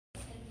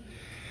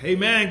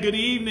Amen. Good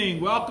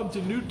evening. Welcome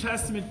to New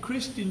Testament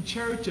Christian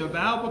Church of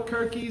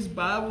Albuquerque's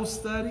Bible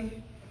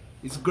study.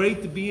 It's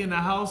great to be in the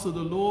house of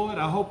the Lord.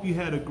 I hope you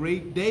had a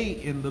great day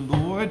in the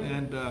Lord,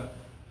 and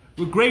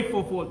we're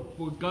grateful for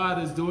what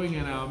God is doing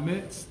in our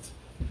midst.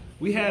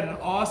 We had an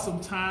awesome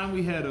time.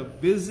 We had a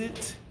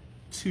visit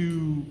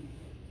to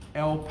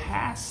El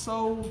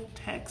Paso,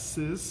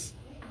 Texas.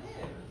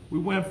 We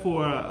went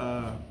for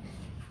a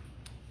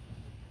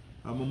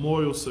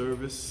memorial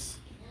service,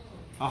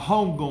 a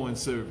homegoing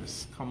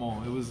service. Come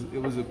on,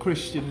 it was a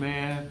Christian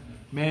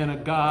man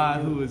of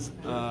God who's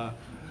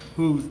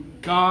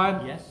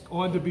gone, yes,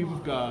 on to be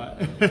with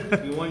God.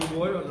 You want your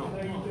water or no?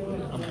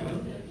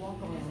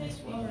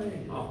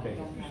 Okay.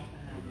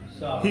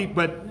 So.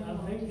 But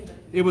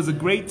it was a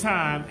great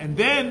time, and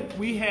then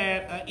we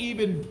had an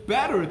even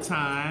better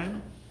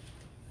time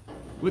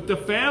with the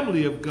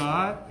family of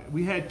God.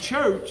 We had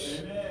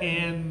church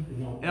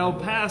in El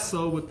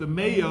Paso with the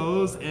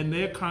Mayos and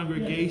their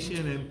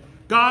congregation, and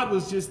God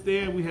was just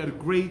there. We had a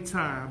great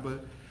time.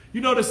 But you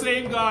know, the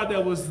same God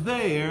that was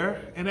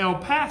there in El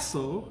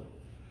Paso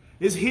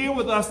is here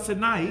with us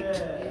tonight,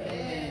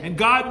 and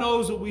God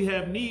knows what we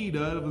have need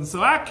of. And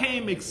so I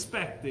came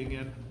expecting,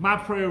 and my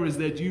prayer is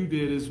that you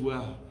did as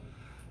well.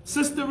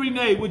 Sister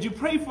Renee, would you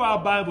pray for our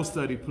Bible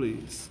study,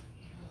 please?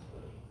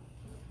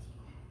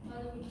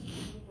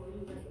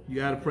 You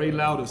got to pray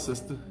louder,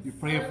 sister. You're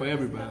praying for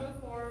everybody.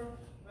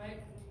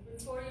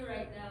 Before you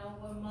right now,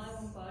 when my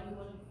body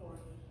wasn't for.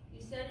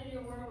 You said in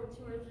your word, where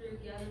two or three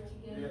are gathered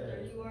together,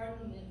 there you are in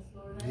the midst,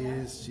 Lord. I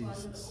ask you,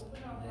 Father, to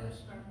open our hearts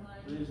and our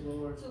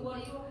minds to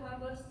what you will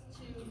have us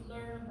to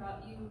learn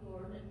about you,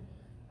 Lord. And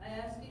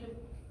I ask you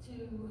to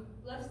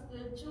bless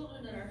the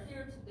children that are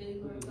here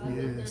today, Lord God,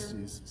 that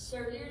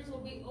their ears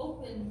will be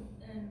open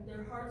and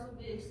their hearts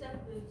will be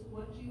accepted to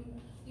what you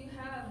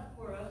have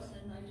for us.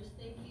 And I just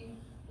thank you.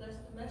 Bless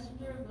the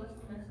messenger, bless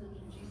the message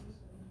in Jesus'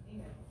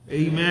 name.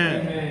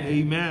 Amen. Amen.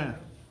 Amen.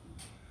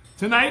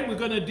 Tonight we're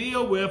going to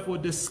deal with or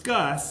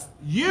discuss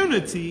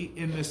unity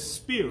in the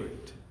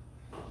Spirit.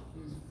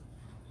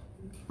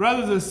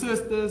 Brothers and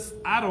sisters,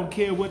 I don't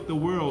care what the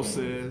world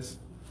says.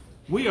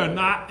 We are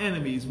not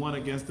enemies one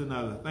against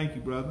another. Thank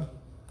you, brother.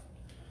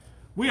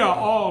 We are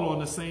all on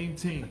the same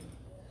team.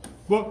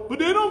 But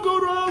they don't go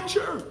to our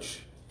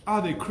church.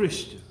 Are they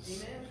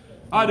Christians?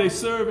 Are they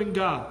serving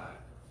God?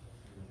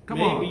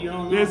 Come on. You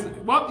don't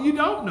know. Well, you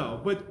don't know,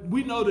 but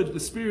we know that the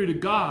Spirit of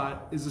God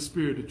is the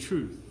Spirit of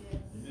truth.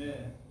 Yes.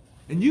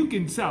 And you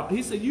can tell.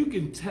 He said you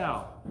can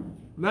tell.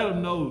 Let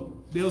them know.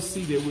 They'll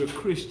see that we're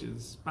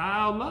Christians by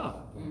our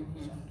love.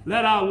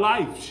 Let our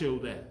life show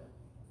that.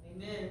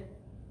 Amen.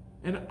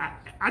 And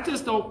I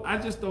just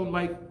don't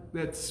like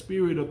that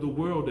spirit of the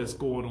world that's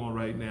going on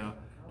right now.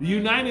 The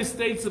United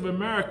States of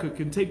America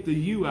can take the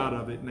you out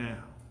of it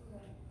now.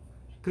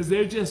 Because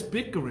they're just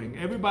bickering.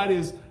 Everybody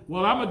is,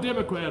 well, I'm a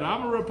Democrat,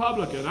 I'm a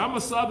Republican, I'm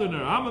a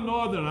Southerner, I'm a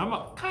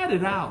Northerner, cut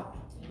it out.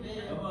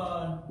 Come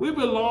on. We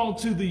belong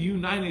to the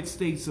United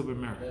States of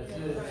America.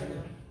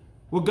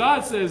 Well,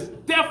 God says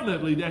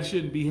definitely that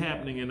shouldn't be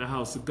happening in the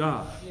house of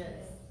God. Yes.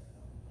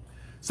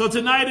 So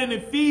tonight in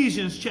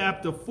Ephesians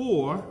chapter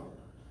 4,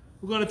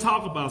 we're going to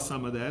talk about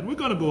some of that. And we're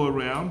going to go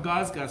around.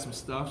 God's got some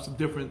stuff, some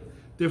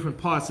different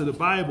parts of the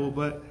Bible.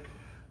 But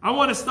I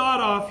want to start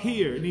off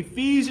here in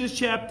Ephesians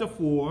chapter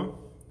 4.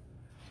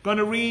 Going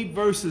to read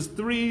verses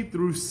 3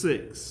 through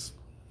 6.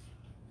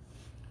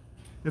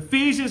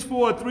 Ephesians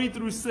 4, 3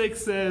 through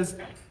 6 says,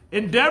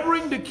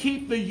 endeavoring to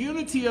keep the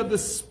unity of the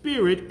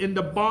Spirit in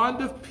the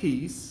bond of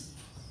peace,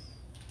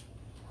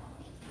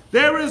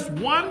 there is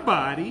one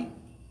body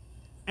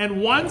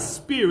and one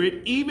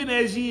Spirit, even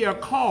as ye are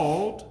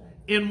called,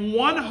 in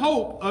one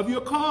hope of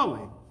your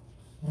calling.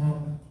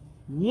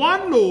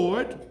 One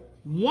Lord,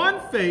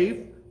 one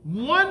faith,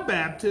 one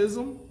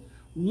baptism,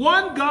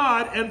 one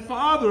God and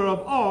Father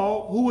of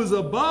all, who is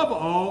above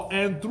all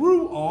and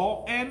through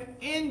all and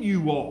in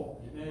you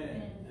all.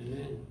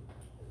 Amen.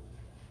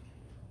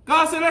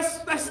 God said,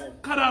 let's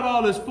cut out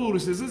all this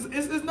foolishness.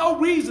 There's no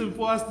reason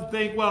for us to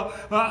think, well,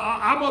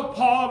 I'm a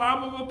Paul,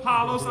 I'm a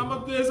Apollos, I'm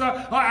a this,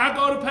 I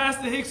go to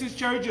Pastor Hicks's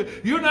church.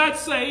 You're not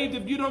saved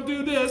if you don't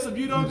do this, if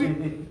you don't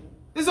do...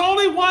 There's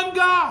only one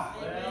God.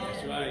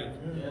 That's right.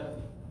 Yeah.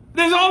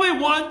 There's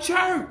only one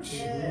church.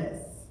 Yes.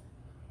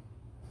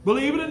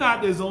 Believe it or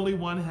not, there's only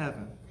one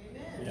heaven.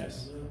 Amen.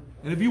 Yes.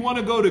 And if you want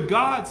to go to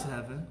God's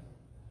heaven,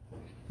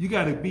 you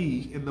got to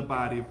be in the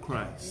body of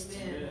Christ.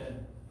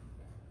 Amen.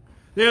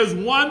 There's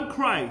one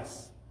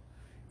Christ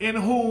in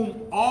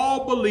whom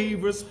all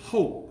believers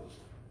hope.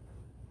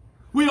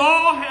 We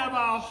all have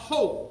our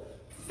hope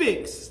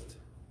fixed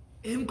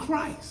in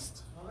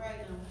Christ. All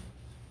right.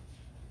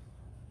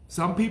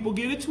 Some people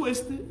get it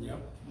twisted.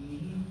 Yep.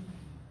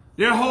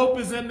 Their hope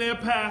is in their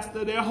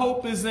pastor. Their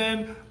hope is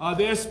in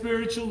their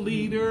spiritual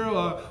leader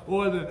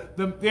or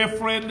their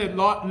friend that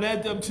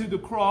led them to the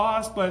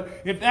cross. But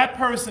if that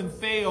person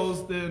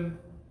fails, then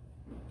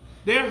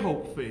their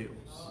hope fails.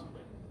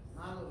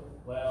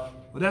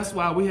 Well, that's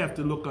why we have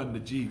to look unto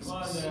Jesus.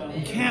 Come on now.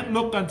 We can't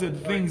look unto the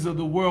things of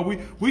the world.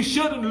 We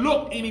shouldn't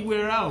look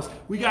anywhere else.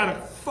 We got to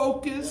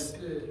focus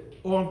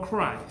on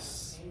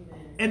Christ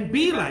and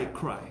be like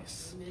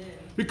Christ.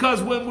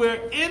 Because when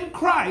we're in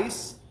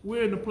Christ,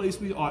 we're in the place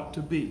we ought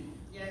to be.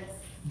 Yes.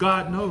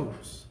 God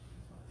knows.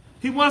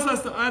 He wants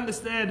us to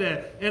understand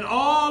that in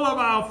all of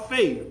our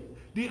faith,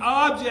 the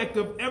object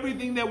of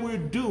everything that we're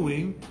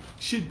doing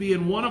should be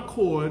in one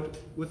accord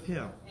with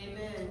Him.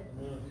 Amen.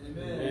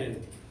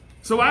 Amen.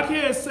 So I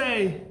can't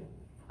say,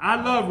 I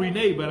love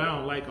Renee, but I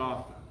don't like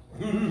Arthur.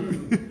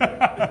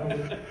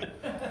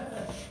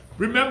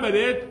 Remember,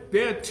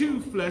 their two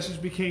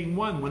fleshes became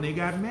one when they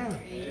got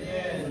married.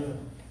 Amen.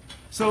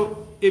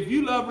 So if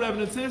you love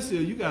Reverend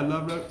Atencio, you got to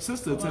love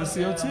Sister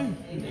Atencio too.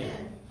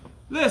 Amen.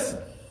 Listen,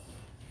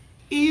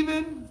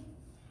 even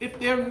if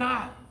they're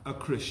not a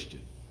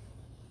Christian,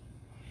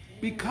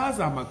 because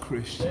I'm a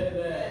Christian,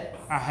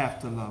 I have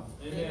to love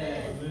them.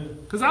 Amen.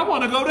 Because I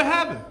want to go to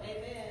heaven.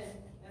 Amen.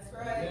 That's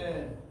right.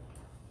 Amen.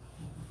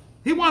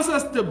 He wants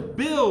us to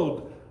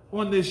build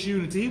on this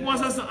unity. He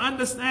wants us to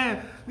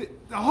understand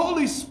that the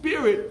Holy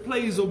Spirit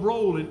plays a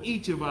role in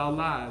each of our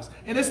lives.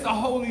 And it's the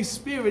Holy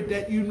Spirit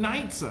that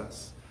unites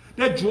us,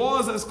 that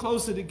draws us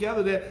closer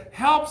together, that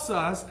helps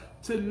us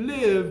to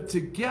live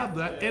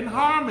together in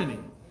harmony.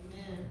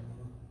 Amen.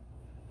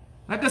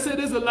 Like I said,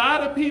 there's a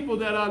lot of people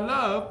that I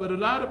love, but a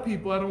lot of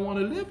people I don't want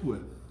to live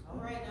with. All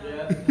right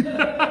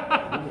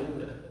now.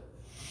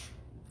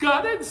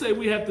 God didn't say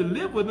we have to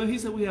live with them. He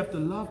said we have to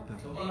love them.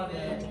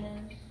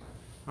 Amen.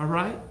 All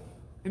right?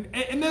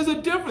 And there's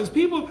a difference.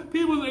 People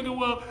thinking,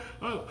 well,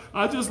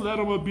 I just let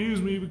them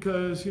abuse me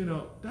because, you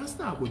know, that's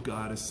not what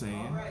God is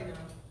saying. All right now.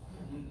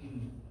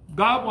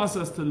 God wants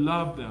us to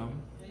love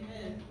them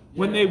Amen.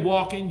 when they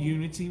walk in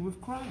unity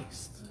with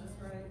Christ. That's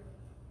right.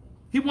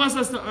 He wants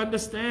us to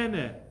understand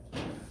that.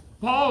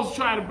 Paul's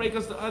trying to break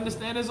us to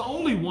understand there's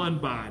only one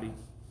body.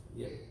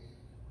 Yeah.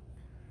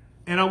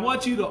 And I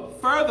want you to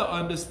further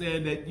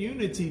understand that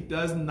unity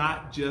does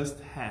not just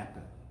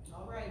happen.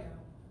 All right now.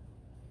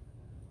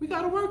 We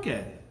got to work at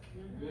it.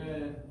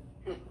 Amen.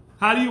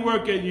 How do you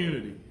work at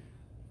unity?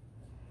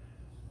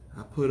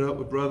 I put up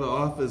with Brother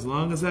Arthur as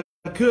long as I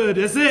could.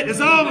 That's it.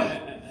 It's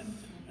over.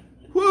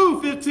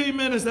 Woo, 15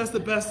 minutes. That's the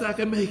best I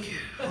can make it.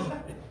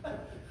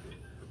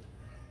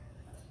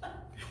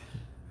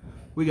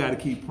 We got to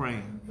keep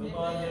praying. Come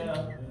on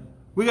now.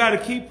 We got to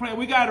keep praying.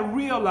 We got to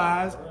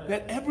realize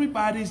that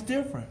everybody's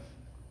different,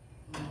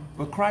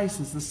 but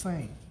Christ is the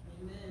same.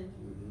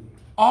 Amen.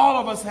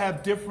 All of us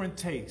have different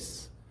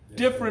tastes,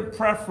 different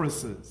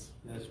preferences.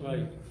 That's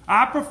right.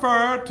 I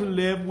prefer to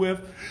live with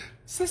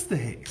Sister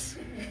Hicks.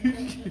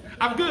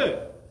 I'm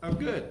good. I'm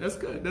good. That's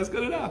good. That's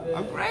good enough.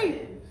 I'm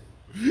great.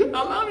 I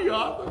love you,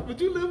 Arthur, but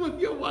you live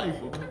with your wife,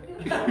 okay?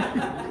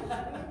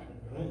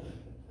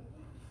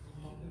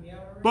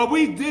 But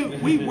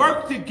we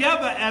work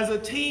together as a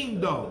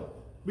team, though,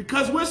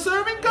 because we're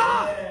serving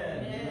God.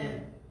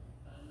 Amen.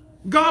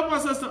 God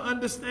wants us to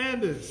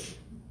understand this.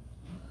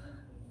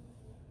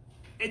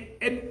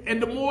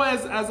 And the more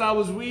as I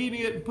was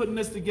reading it and putting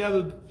this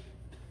together,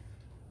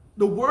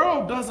 the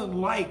world doesn't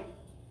like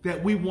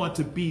that we want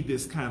to be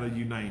this kind of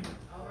united.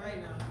 All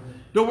right now.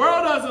 The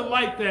world doesn't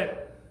like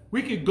that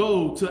we could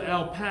go to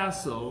El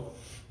Paso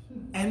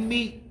and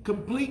meet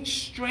complete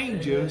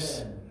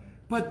strangers,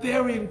 but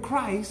they're in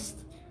Christ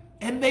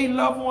and they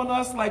love on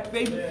us like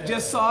they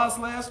just saw us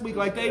last week,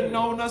 like they've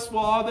known us for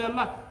all their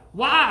life.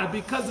 Why?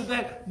 Because of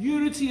that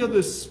unity of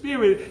the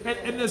Spirit.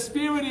 And the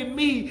Spirit in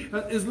me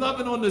is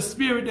loving on the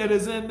Spirit that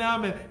is in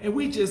them. And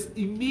we just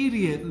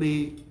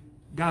immediately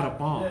got a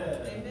bond.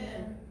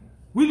 Amen.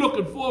 We're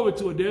looking forward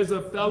to it. There's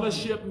a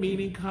fellowship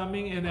meeting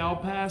coming in El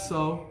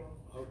Paso.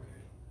 Okay.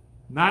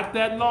 Not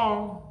that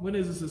long. When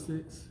is it, Sister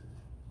Hicks?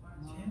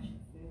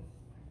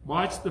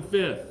 March the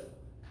 5th.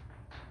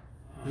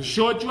 It's a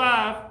short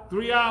drive,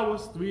 3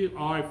 hours, 4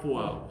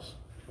 hours.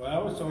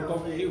 Well, so go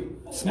for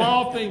you.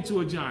 Small thing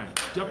to a giant.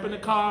 Jump in the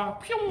car.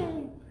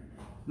 Pew!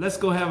 Let's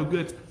go have a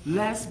good,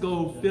 let's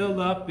go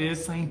fill up their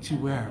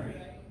sanctuary.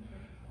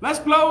 Let's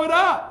blow it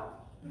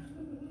up.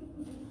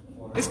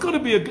 It's going to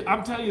be,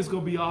 I'm telling you, it's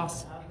going to be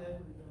awesome.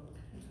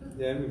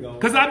 There we go.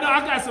 Because I know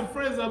I got some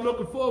friends I'm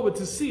looking forward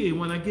to seeing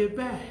when I get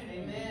back.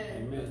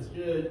 Amen. That's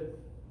good.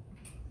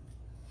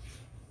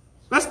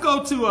 Let's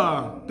go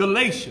to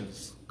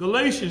Galatians.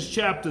 Galatians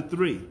chapter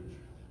 3.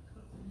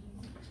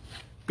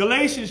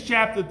 Galatians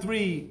chapter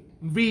 3,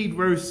 read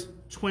verse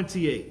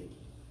 28.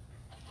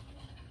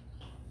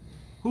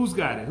 Who's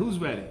got it? Who's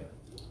ready?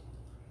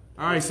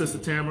 All right, Sister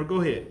Tamara,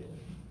 go ahead.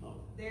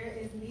 There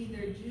is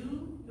neither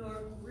Jew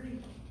nor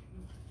Greek.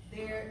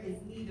 There is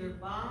neither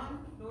bond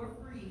nor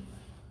free.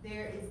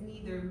 There is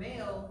neither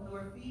male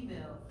nor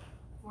female.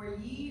 For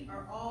ye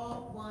are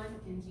all one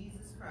in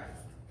Jesus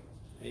Christ.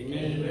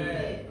 Amen.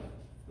 Amen.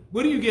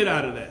 What do you get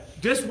out of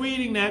that? Just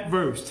reading that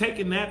verse,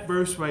 taking that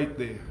verse right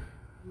there.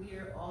 We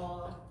are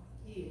all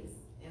his,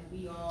 and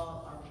we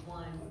all are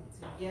one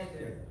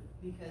together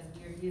because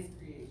we're his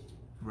creation.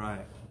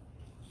 Right.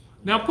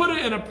 Now put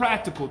it in a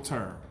practical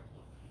term.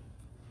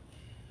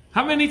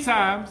 How many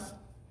times?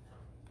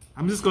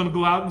 I'm just going to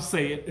go out and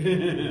say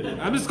it.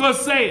 I'm just going to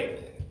say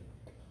it.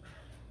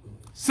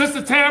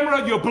 Sister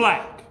Tamara, you're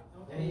black.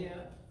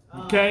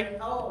 Okay?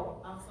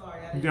 Oh, I'm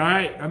sorry. All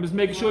right? I'm just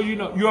making sure you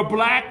know. You're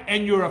black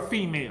and you're a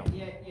female.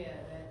 Yeah,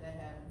 that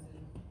happened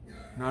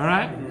too. All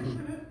right?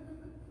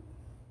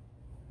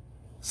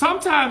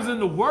 Sometimes in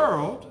the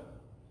world,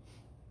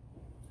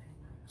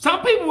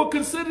 some people will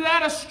consider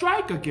that a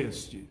strike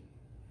against you.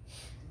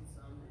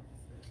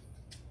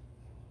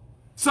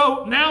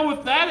 So now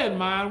with that in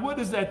mind, what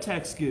does that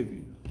text give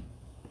you?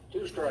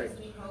 2 strikes.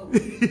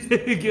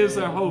 It gives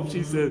her hope.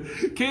 She says,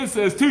 Ken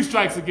says 2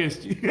 strikes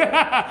against you.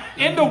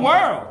 In the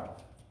world.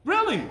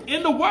 Really,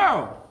 in the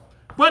world.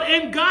 But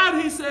in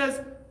God, he says,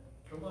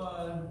 Come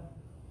on.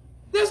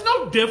 there's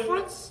no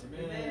difference.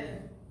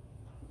 Amen.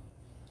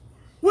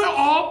 We're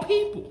all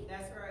people.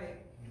 That's right.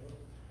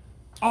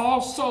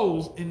 All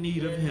souls in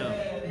need of him.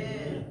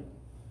 Amen.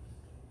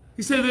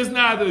 He said there's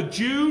neither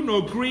Jew,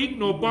 nor Greek,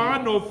 nor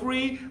bond, nor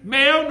free,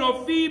 male,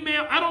 nor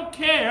female. I don't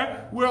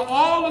care. We're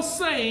all the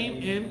same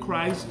in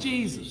Christ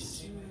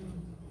Jesus.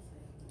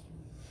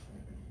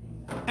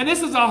 And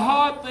this is a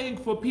hard thing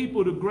for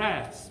people to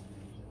grasp.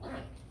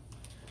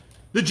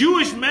 The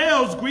Jewish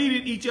males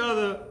greeted each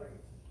other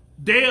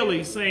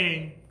daily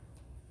saying,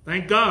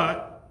 thank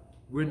God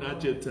we're not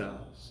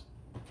Gentiles.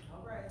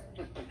 All right.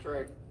 That's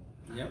right.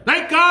 Yep.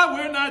 Thank God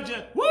we're not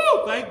Gentiles.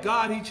 Woo! Thank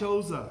God he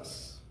chose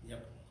us.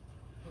 Yep.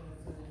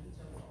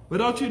 But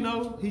don't you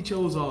know, he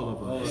chose all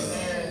of us.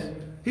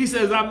 Amen. He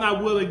says, I'm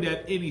not willing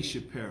that any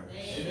should perish.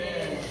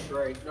 That's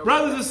right. No,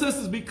 Brothers and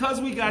sisters,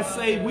 because we got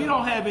saved, we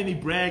don't have any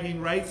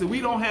bragging rights, and we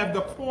don't have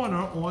the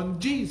corner on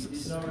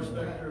Jesus. No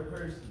respecter of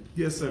person.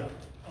 Yes, sir.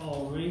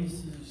 All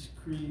races,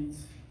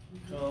 creeds,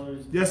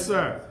 colors. Yes,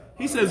 sir.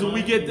 He says when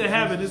we get to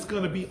heaven, it's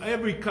going to be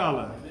every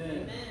color,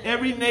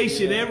 every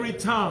nation, every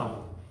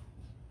tongue.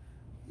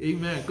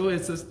 Amen. Go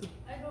ahead, sister.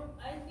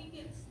 I think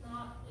it's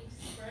not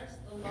expressed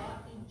a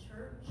lot in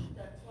church.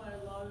 That's why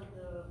a lot of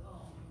the,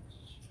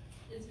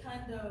 it's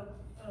kind of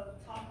a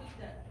topic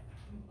that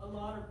a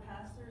lot of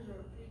pastors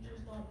or preachers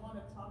don't want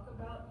to talk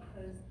about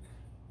because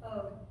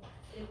of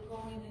it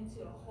going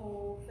into a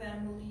whole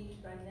family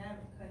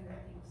dynamic kind of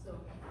thing.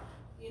 So,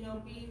 you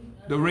know, being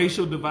The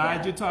racial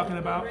divide you're talking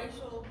about? The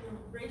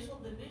racial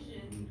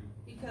division,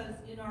 because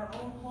in our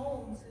own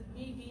homes,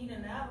 me being a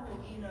Navajo,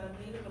 being a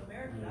Native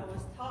American, I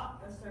was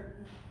taught a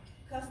certain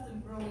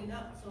custom growing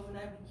up. So when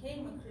I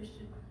became a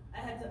Christian, I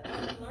had to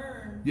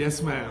unlearn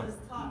Yes, what ma'am. was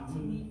taught to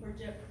me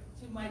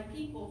to my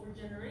people for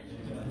generations.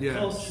 Yes.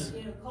 Culture.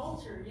 You know,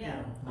 culture,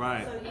 yeah.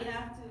 Right. So you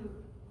have to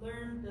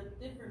learn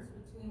the difference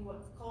between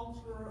what's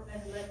cultural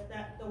and let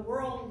that the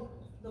world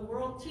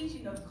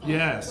teaching of culture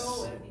Yes.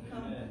 go and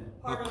become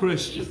part A of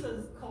Christian.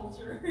 Jesus'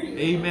 culture.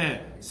 Amen.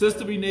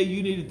 Sister Renee,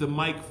 you needed the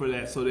mic for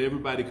that so that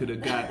everybody could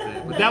have got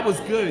that. But that was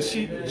good.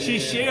 She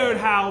shared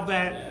how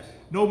that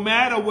no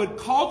matter what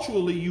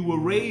culturally you were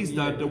raised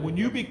under, when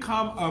you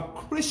become a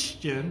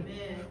Christian,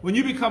 when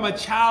you become a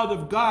child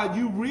of God,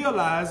 you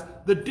realize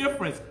the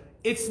difference.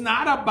 It's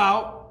not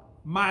about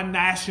my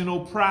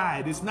national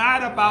pride. It's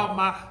not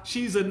about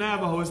she's a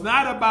Navajo. It's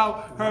not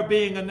about her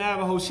being a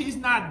Navajo. She's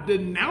not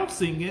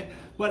denouncing it,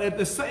 but at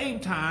the same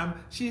time,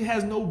 she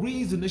has no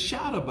reason to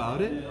shout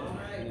about it.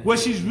 What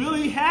she's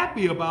really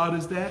happy about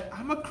is that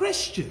I'm a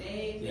Christian.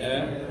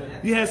 Yeah.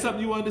 You had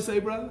something you wanted to say,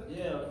 brother?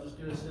 Yeah, I was just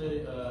going to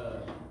say,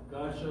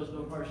 God shows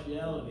no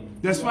partiality.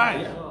 That's He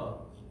right. loves us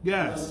all.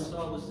 Yes. He loves us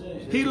all the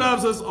same. He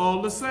loves us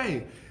all the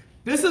same.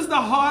 This is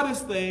the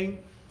hardest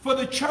thing for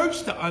the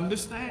church to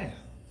understand.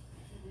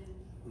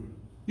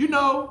 You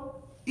know,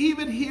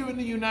 even here in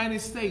the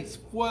United States,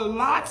 for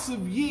lots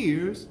of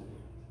years,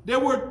 there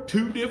were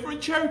 2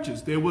 different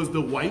churches. There was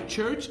the white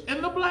church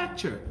and the black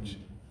church.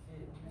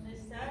 And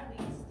it's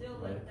sadly still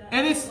like that.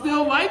 And it's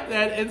still like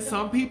that in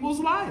some people's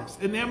lives,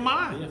 in their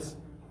minds.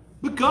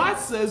 But God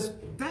says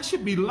that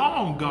should be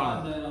long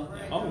gone.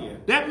 Oh, yeah.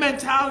 That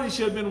mentality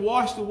should have been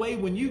washed away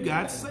when you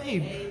got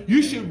saved.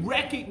 You should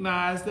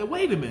recognize that,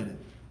 wait a minute,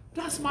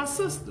 that's my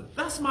sister,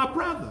 that's my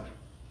brother.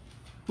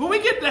 When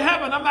we get to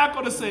heaven, I'm not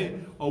going to say,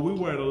 oh, we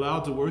weren't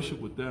allowed to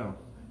worship with them.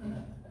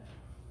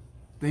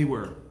 They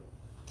were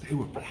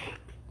black.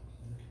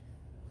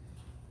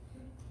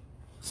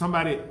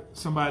 Somebody,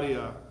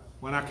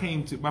 when I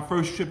came to my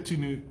first trip to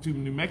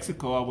New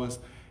Mexico, I was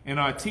in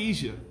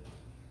Artesia,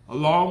 a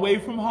long way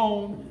from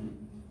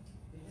home,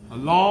 a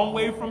long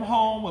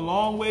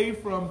way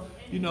from,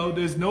 you know,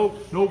 there's no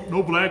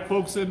black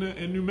folks in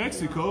New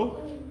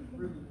Mexico.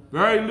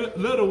 Very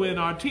little in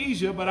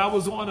Artesia, but I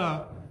was on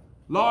a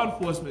law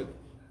enforcement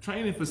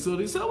training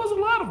facility, so there was a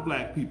lot of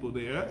black people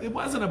there. It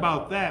wasn't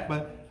about that,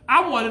 but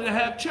I wanted to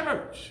have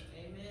church.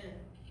 Amen.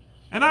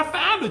 And I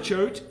found a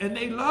church, and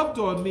they loved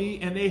on me,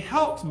 and they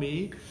helped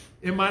me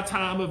in my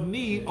time of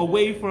need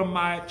away from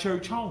my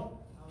church home. All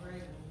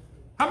right.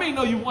 How many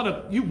know you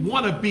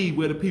want to be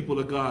where the people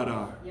of God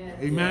are? Yes.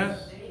 Amen?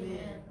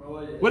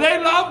 Amen. Well,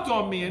 they loved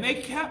on me, and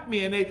they kept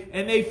me, and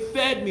they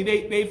fed me.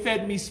 They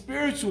fed me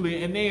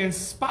spiritually, and they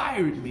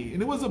inspired me,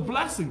 and it was a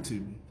blessing to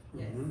me.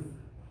 Yes.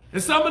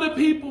 And some of the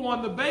people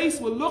on the base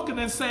were looking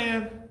and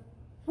saying,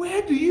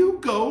 where do you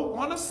go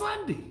on a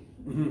Sunday?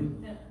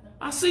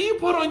 I see you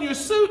put on your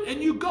suit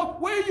and you go.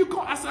 Where are you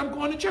going? I said, I'm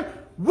going to church.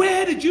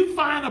 Where did you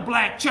find a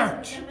black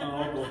church? In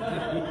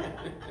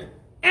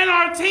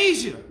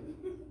Artesia.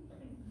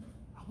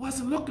 I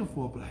wasn't looking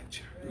for a black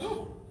church.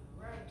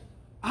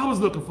 I was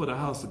looking for the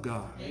house of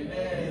God.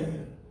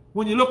 Amen.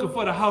 When you're looking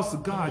for the house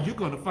of God, you're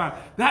going to find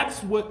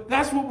that's what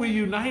we're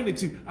united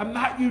to. I'm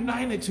not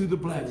united to the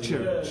black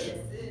church.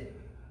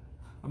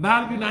 I'm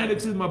not united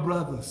to my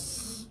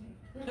brothers.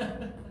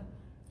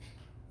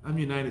 I'm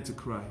united to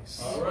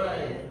Christ. All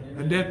right.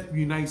 And that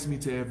unites me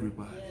to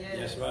everybody.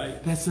 That's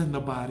right. That's in the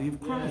body of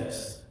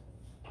Christ.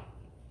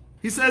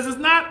 He says it's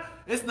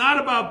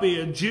not about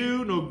being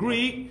Jew nor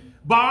Greek,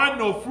 bond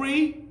nor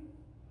free.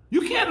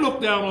 You can't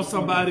look down on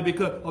somebody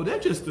because, oh, they're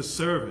just a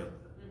servant.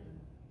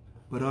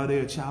 But are they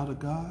a child of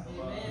God?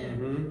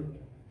 Mm-hmm.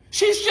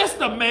 She's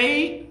just a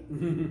maid.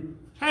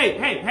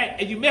 Hey,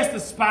 and you missed the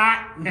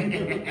spot.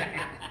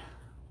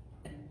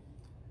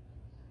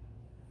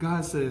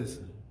 God says,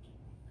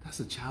 that's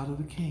a child of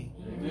the King.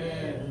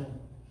 Amen.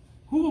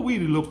 Who are we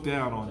to look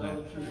down on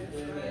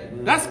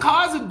that? That's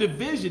causing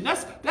division.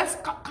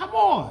 Come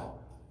on.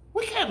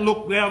 We can't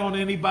look down on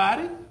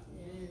anybody.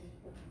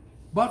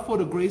 But for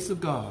the grace of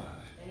God.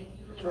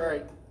 That's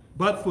right.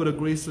 But for the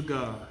grace of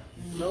God.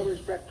 No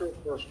respect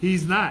of person.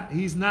 He's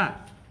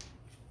not.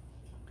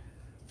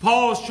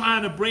 Paul's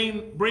trying to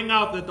bring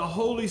out that the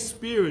Holy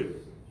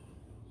Spirit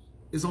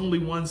is only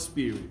one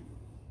Spirit.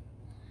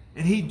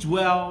 And he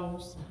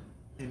dwells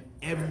in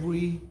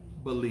every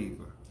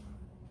believer.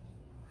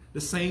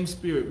 The same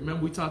Spirit.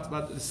 Remember we talked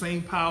about the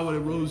same power that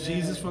rose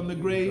Jesus from the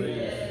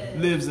grave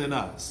lives in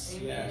us.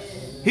 Yes.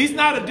 He's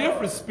not a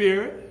different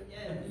spirit.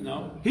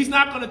 No. He's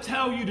not going to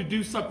tell you to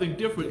do something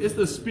different. It's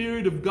the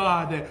Spirit of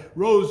God that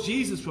rose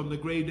Jesus from the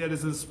grave that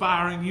is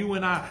inspiring you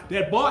and I,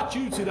 that brought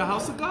you to the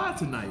house of God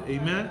tonight.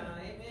 Amen.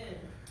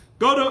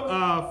 Go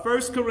to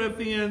 1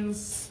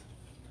 Corinthians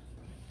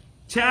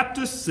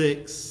chapter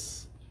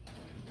 6,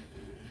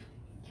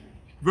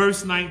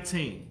 verse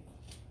 19.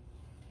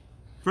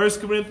 1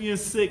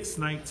 Corinthians 6,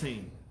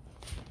 19.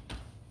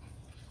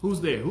 Who's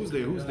there?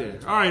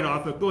 All right,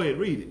 Arthur, go ahead,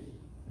 read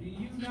it. Do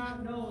you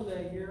not know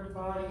that your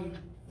bodies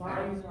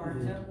are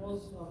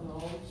temples of the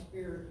Holy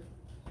Spirit,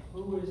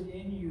 who is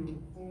in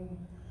you, whom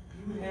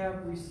you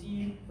have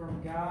received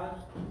from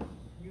God?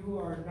 You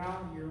are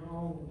not your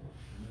own.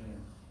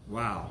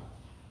 Wow.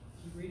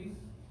 Keep reading.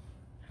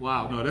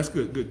 Wow, no, that's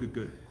good,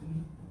 good.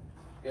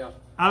 Yeah.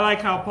 I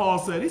like how Paul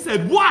said, he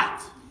said,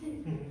 what?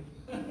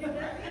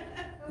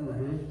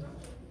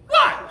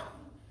 What?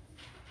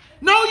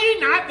 Know ye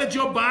not that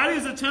your body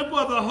is a temple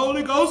of the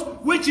Holy Ghost,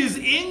 which is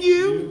in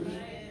you,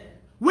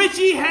 which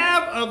ye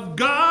have of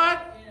God,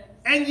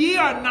 and ye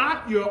are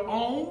not your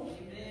own?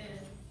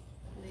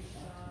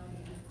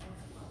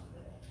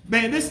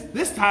 Man,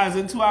 this ties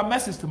into our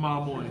message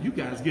tomorrow morning. You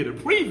guys get a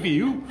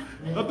preview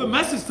of the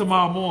message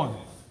tomorrow morning.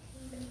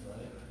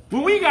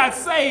 When we got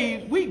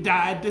saved, we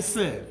died to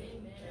sin.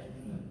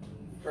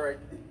 Right.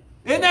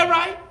 Isn't that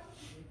right?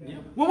 Yeah.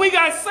 When we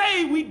got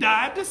saved, we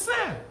died to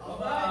sin.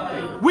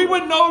 We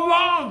were no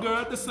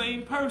longer the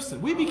same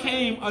person. We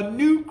became a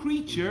new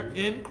creature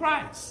in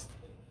Christ.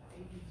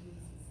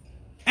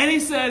 And he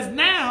says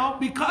now,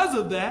 because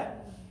of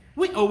that,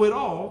 we owe it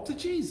all to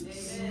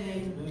Jesus.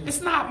 Amen.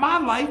 It's not my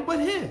life, but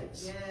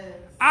his. Yes.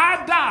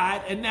 I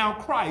died, and now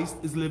Christ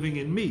is living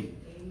in me.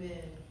 Amen.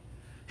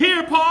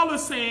 Here Paul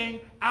is saying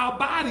our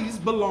bodies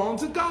belong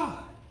to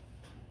God.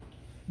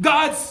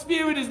 God's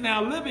Spirit is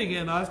now living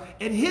in us,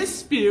 and his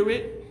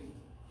Spirit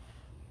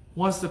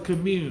wants to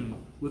commune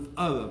with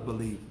other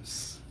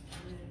believers.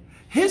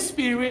 His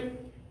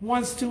Spirit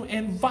wants to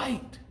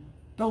invite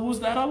those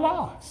that are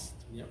lost.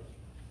 Yep.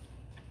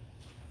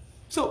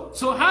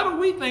 So how do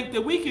we think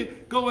that we can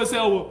go and say,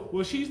 oh,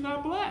 well, she's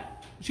not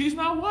black, she's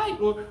not white,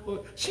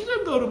 or she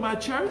didn't go to my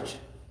church,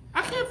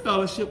 I can't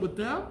fellowship with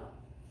them?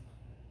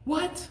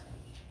 What?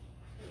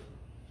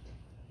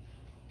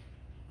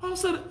 Paul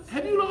said,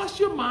 have you lost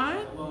your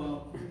mind?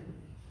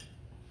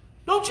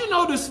 Don't you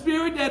know the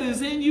Spirit that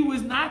is in you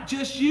is not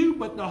just you,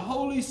 but the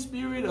Holy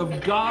Spirit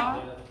of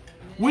God,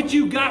 which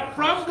you got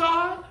from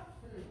God?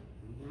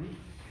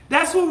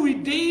 That's who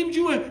redeemed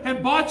you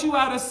and bought you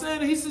out of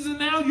sin. He says, and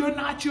now you're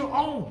not your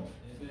own.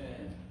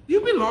 Amen.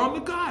 You belong to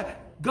God.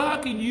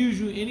 God can use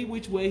you any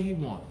which way he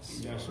wants.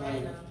 That's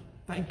right.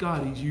 Thank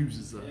God he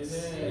uses us.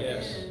 Amen.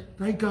 Yes.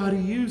 Thank God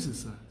he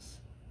uses us.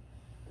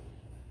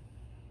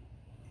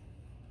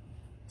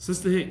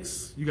 Sister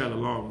Hicks, you got a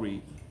long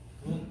read.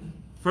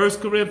 1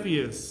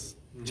 Corinthians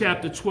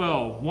chapter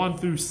 12, 1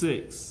 through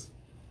 6.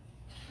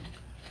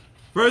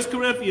 1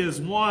 Corinthians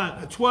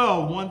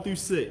 12, 1 through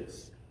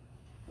 6.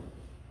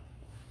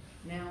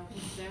 Now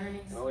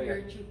concerning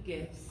spiritual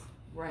gifts,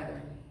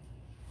 brethren,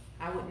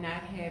 I would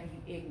not have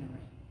you ignorant.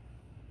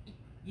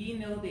 Ye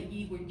know that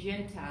ye were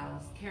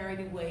Gentiles, carried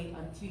away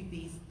unto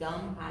these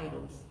dumb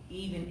idols,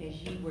 even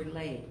as ye were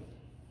led.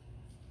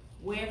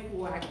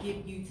 Wherefore I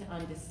give you to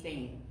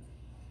understand,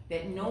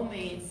 that no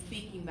man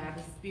speaking by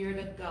the Spirit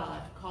of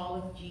God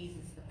calleth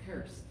Jesus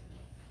accursed,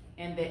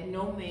 and that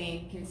no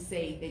man can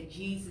say that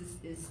Jesus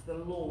is the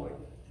Lord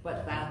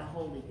but by the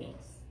Holy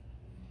Ghost.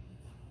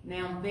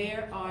 Now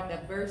there are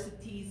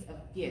diversities of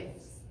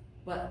gifts,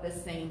 but the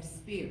same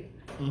Spirit.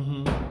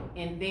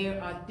 And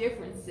there are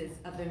differences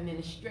of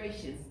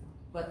administrations,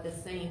 but the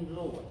same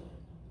Lord.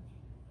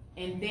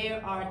 And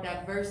there are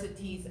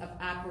diversities of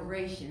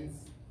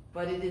operations,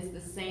 but it is the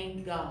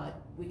same God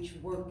which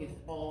worketh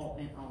all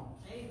in all.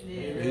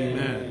 Amen.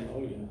 Amen.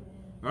 Oh,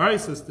 yeah. All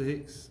right, Sister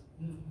Hicks.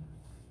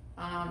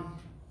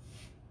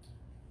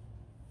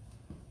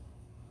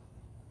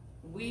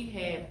 We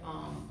have,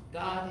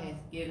 God has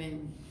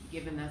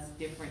given us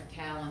different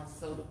talents,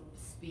 so to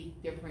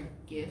speak, different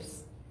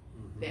gifts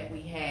that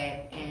we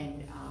have,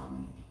 and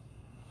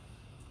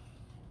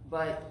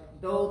but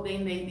though they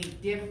may be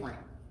different,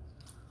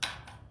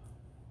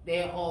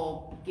 they're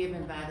all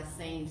given by the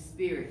same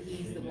Spirit.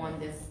 He's the one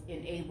that's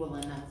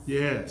enabling us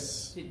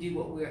Yes. to do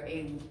what we're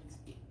able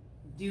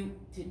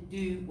to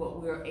do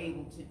what we're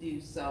able to do.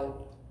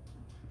 So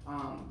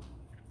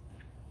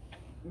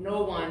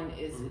no one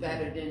is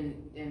better than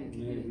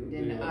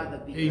the other,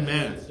 because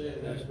Amen.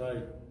 That's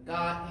right.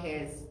 God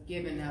has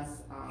given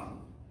us Our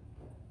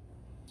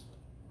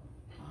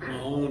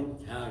own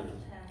talent.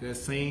 That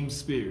same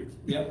Spirit.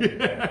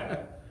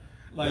 Yep.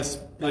 Like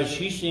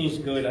she sings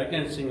good, I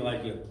can't sing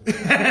like you.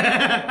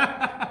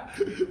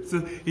 So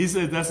he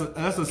said that's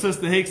a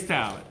Sister Hicks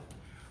talent.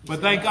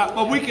 But thank God,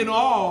 but we can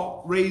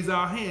all raise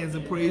our hands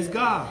and praise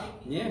God.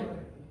 Yeah.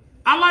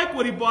 I like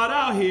what he brought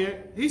out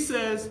here. He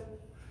says,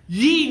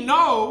 ye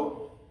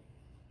know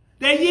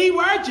that ye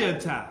were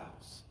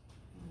Gentiles.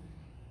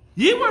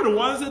 Ye were the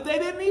ones that they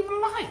didn't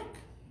even like.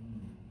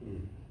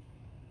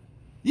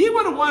 Ye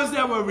were the ones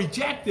that were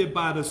rejected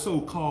by the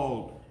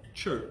so-called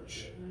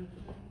church.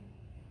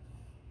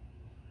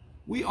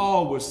 We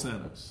all were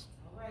sinners.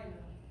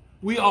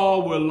 We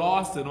all were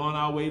lost and on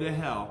our way to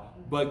hell.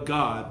 But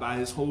God, by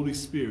his Holy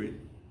Spirit,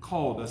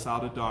 called us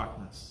out of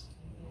darkness.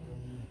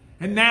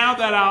 And now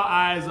that our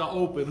eyes are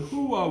open,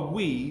 who are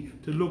we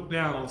to look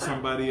down on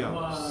somebody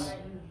else?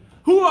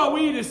 Who are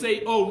we to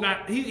say, oh,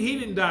 he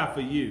didn't die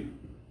for you.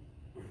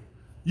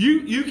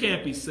 You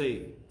can't be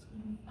saved.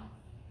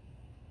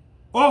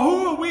 Or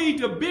who are we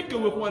to bicker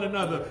with one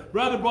another?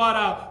 Brother brought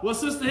out, well,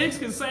 Sister Hicks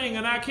can sing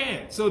and I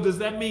can't. So does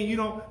that mean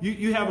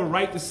you have a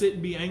right to sit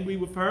and be angry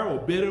with her or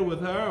bitter with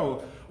her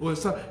or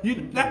something?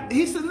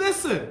 He said,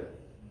 listen,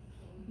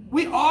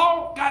 we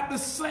all got the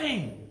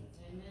same.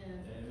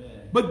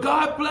 Amen. But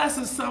God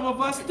blesses some of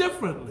us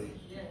differently.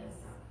 Yes.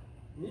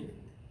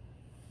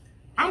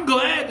 I'm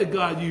glad that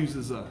God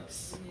uses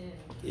us.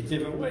 In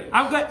different ways.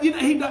 I'm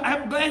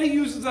glad he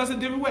uses us in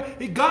different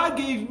ways. God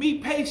gave me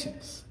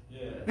patience.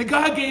 And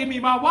God gave me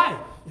my wife.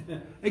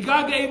 And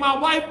God gave my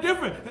wife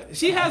different.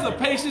 She has a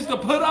patience to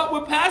put up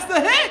with Pastor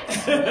Hicks.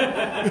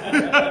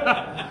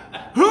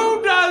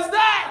 Who does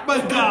that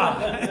but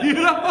God? You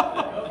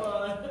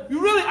know?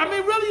 You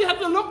have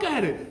to look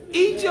at it.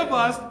 Each of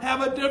us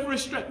have a different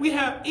strength.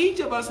 Each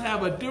of us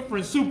have a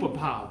different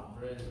superpower.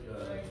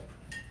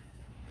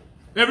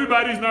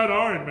 Everybody's not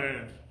Iron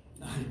Man.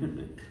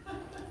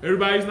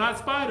 Everybody's not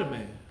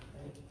Spider-Man.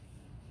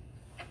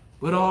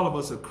 But all of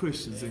us are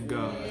Christians in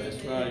God.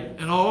 That's right.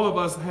 And all of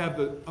us have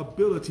the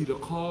ability to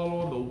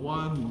call on the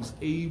one who's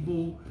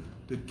able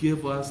to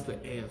give us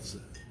the answer,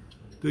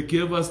 to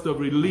give us the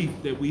relief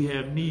that we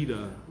have need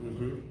of.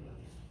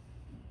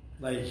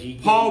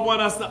 Paul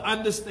wants us to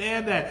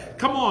understand that.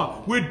 Come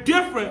on, we're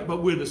different,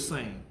 but we're the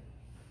same.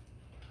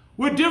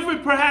 We're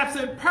different perhaps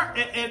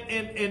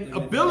in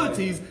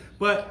abilities,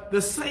 but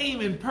the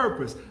same in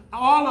purpose.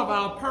 All of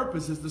our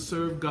purpose is to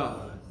serve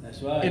God.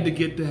 That's right. And to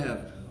get to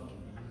heaven.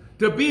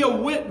 To be a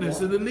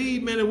witness and to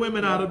lead men and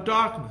women out of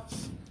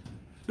darkness.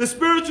 The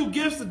spiritual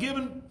gifts are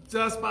given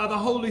to us by the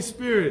Holy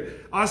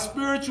Spirit. Our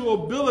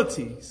spiritual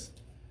abilities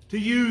to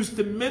use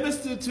to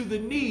minister to the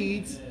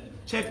needs,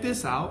 check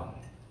this out,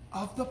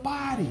 of the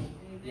body.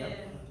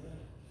 Yep.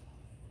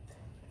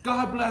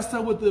 God blessed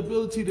her with the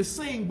ability to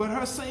sing, but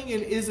her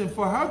singing isn't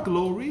for her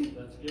glory.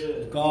 That's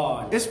good.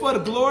 God. It's for the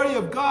glory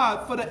of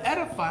God, for the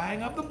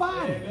edifying of the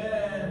body.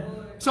 Amen.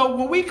 So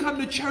when we come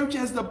to church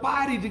as the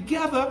body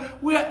together,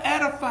 we're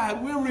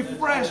edified, we're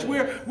refreshed,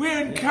 we're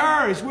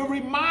encouraged, we're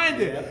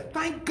reminded.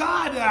 Thank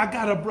God that I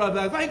got a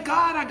brother. Thank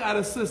God I got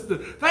a sister.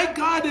 Thank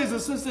God there's a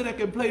sister that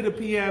can play the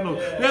piano.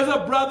 There's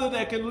a brother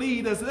that can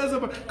lead us.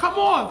 Come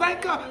on,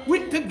 thank God.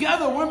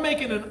 Together we're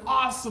making an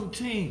awesome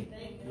team.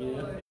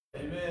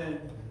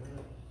 Amen.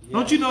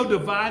 Don't you know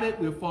divided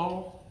we'll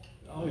fall?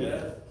 Oh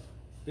yeah,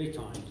 big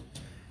time.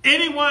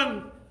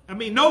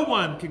 No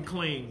one can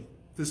claim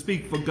to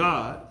speak for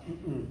God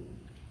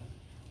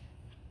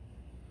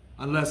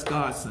unless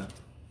God sent them.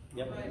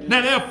 Yep.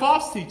 Now, there are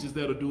false teachers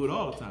that'll do it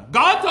all the time.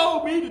 God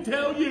told me to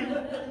tell you,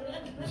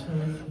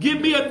 give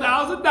me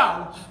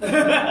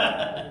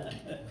 $1,000.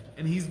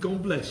 And he's going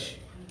to bless you.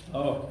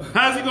 Oh.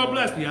 How's he going to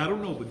bless me? I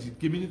don't know, but just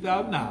give me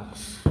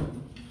 $1,000.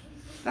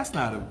 That's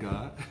not of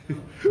God.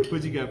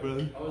 What you got,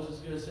 brother? I was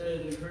just going to say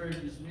it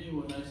encourages me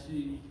when I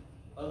see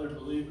other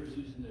believers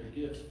using their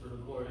gifts for the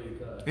glory of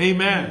God.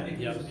 Amen. It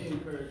gives me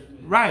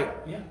encouragement. Right.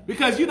 Yeah.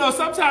 Because, you know,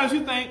 sometimes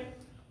you think,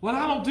 well,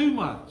 I don't do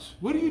much.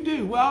 What do you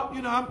do? Well,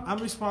 you know, I'm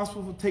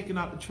responsible for taking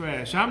out the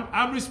trash.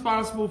 I'm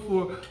responsible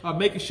for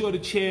making sure the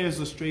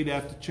chairs are straight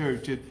after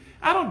church. And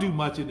I don't do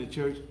much in the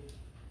church.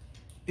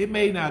 It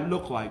may not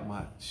look like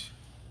much,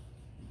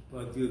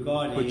 But your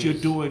God but is. you're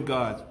doing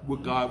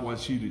what God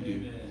wants you to do.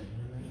 Amen.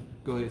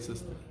 Go ahead,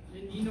 sister.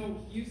 And you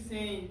know, you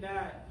saying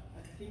that,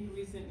 I think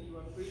recently you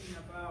were preaching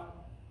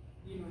about,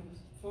 you know,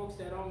 folks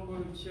that don't go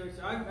to church.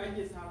 I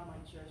just have my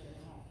church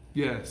at home.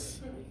 Yes.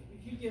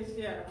 If you just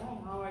stay at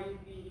home, how are you?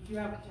 If you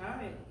have a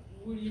child,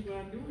 what are you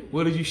going to do with it?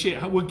 What did you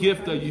share? What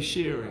gift are you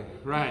sharing?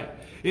 Right.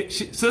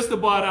 Sister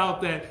brought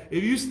out that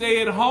if you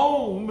stay at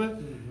home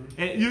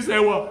and you say,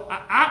 well,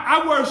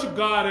 I worship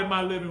God in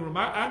my living room.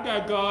 I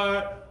got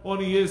God on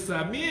the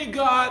inside. Me and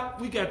God,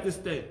 we got this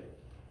thing.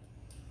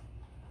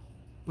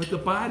 But the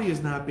body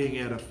is not being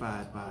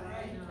edified by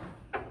it.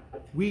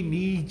 We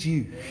need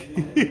you.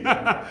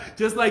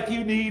 Just like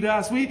you need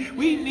us. We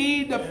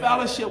need the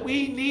fellowship.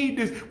 We need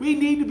this. We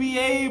need to be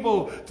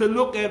able to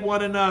look at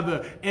one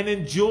another and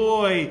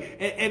enjoy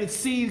and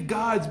see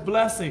God's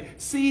blessing.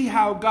 See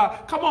how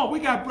God... Come on, we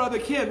got Brother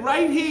Ken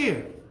right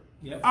here.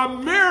 Yep. A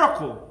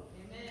miracle.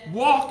 Amen.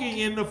 Walking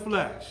in the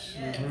flesh.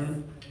 Yes.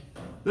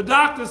 The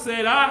doctor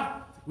said,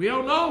 we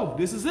don't know.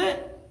 This is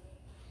it.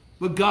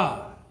 But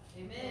God.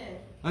 Amen.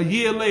 A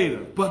year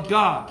later, but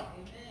God.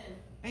 Amen.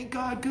 Ain't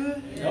God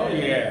good? Oh,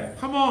 yeah.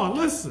 Come on,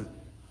 listen.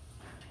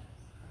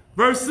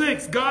 Verse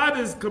 6, God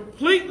is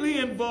completely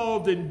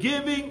involved in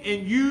giving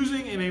and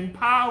using and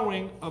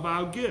empowering of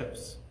our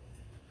gifts.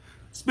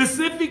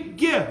 Specific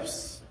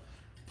gifts,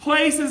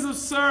 places of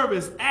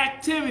service,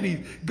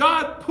 activities.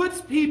 God puts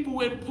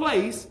people in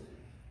place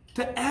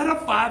to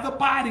edify the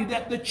body,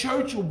 that the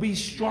church will be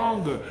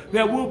stronger,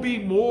 that we'll be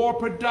more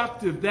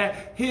productive,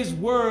 that his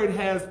word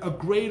has a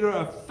greater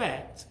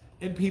effect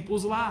in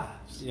people's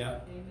lives. Yeah.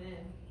 Amen.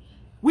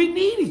 We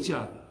need each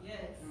other. Yes.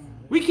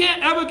 We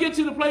can't ever get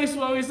to the place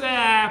where we say,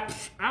 I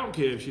don't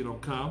care if she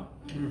don't come.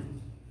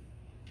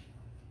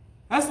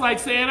 That's like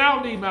saying, I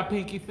don't need my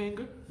pinky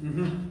finger.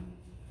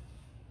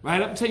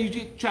 Right up until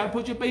you try to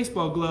put your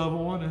baseball glove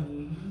on,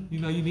 and you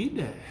know you need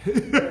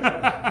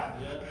that.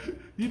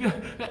 You know,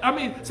 I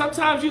mean,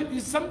 sometimes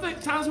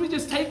we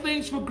just take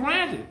things for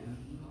granted.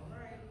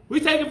 We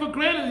take it for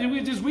granted, and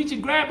we just reach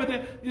and grab it,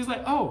 and it's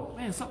like, oh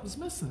man, something's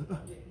missing.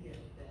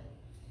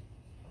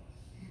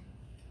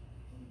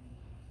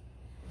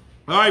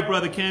 All right,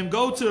 Brother Ken,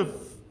 go to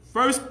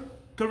 1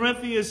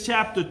 Corinthians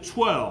chapter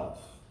 12.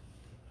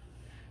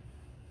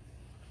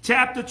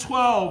 Chapter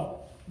 12,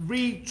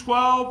 read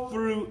 12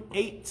 through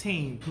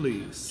 18,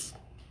 please.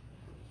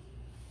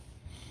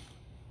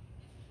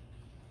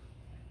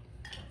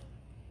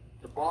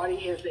 The body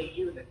is a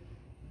unit.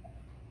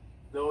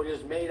 Though it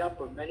is made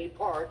up of many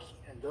parts,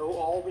 and though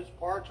all of its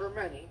parts are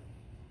many,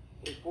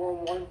 they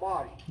form one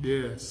body.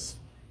 Yes.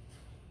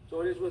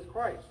 So it is with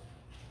Christ.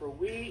 For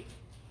we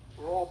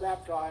were all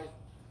baptized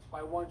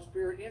by one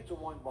Spirit into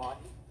one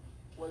body,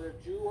 whether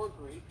Jew or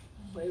Greek,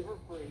 slave or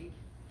free,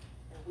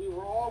 and we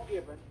were all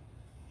given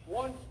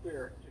one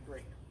Spirit to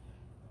drink.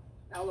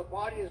 Now the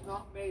body is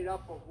not made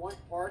up of one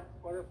part,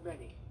 but of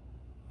many.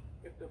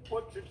 If the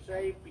foot should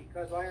say,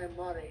 because I am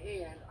not a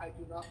hand, I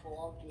do not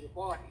belong to the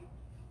body,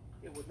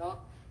 it would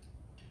not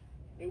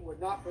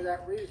for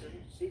that reason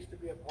cease to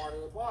be a part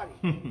of the body.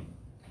 And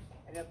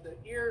if the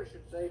ear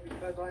should say,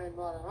 because I am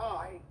not an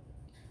eye,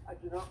 I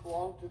do not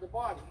belong to the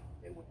body,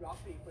 it would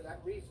not be for that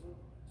reason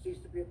cease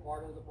to be a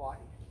part of the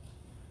body.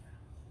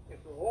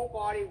 If the whole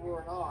body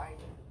were an eye,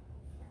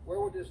 where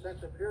would the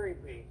sense of hearing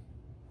be?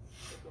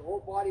 If the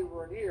whole body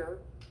were an ear,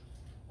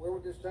 where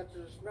would the sense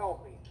of smell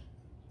be?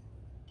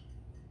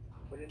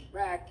 But in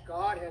fact,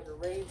 God has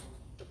arranged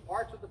the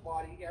parts of the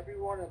body, every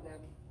one of them,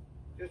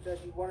 just as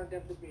he wanted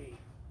them to be.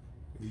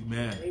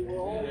 Amen. They were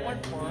all one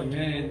part.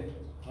 Amen.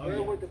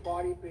 Where would the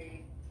body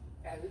be?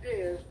 As it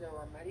is, there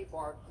are many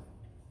parts,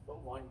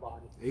 but one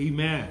body.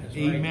 Amen. That's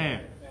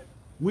Amen. Right.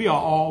 We are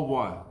all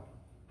one.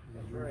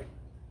 That's right.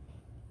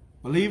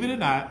 Believe it or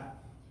not,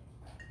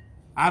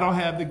 I don't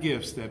have the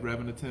gifts that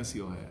Reverend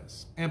Atencio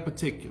has, in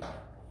particular.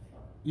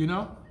 You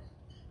know?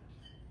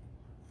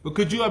 But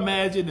could you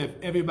imagine if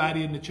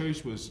everybody in the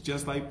church was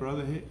just like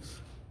Brother Hicks?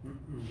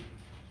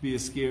 Be a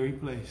scary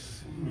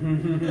place.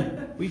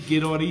 We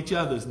get on each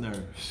other's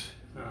nerves.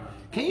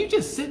 Can you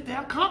just sit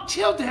down?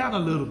 Chill down a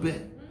little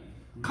bit.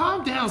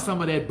 Calm down some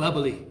of that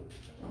bubbly.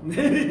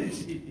 There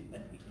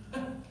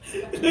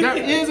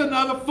is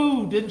another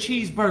food than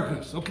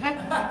cheeseburgers, okay?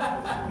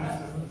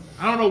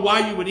 I don't know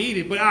why you would eat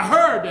it, but I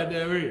heard that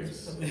there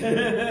is.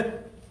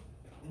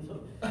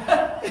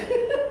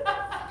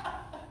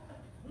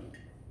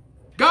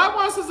 God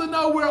wants us to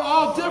know we're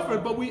all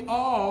different, but we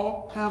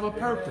all have a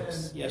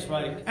purpose. Yes,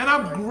 right. And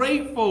I'm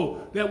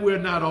grateful that we're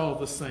not all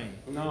the same.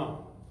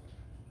 No.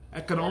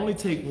 I can only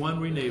take one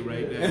Renee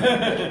right now.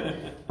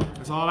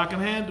 That's all I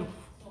can handle.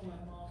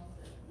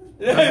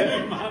 She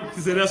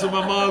said, that's what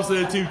my mom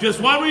said too.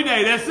 Just one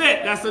Renee, that's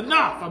it. That's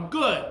enough. I'm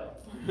good.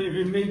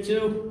 Me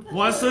too.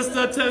 One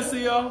sister,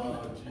 Tessio.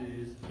 Oh,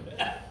 jeez.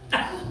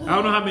 I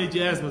don't know how many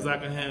Jasmines I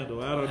can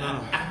handle. I don't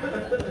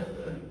know.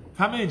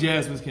 How many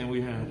Jasmines can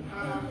we handle?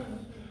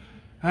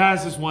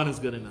 Just one is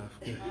good enough.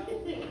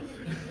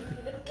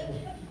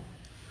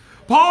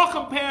 Paul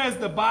compares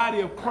the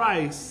body of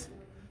Christ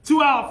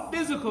to our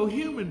physical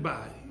human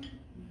body.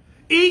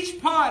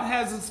 Each part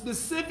has a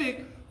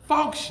specific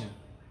function.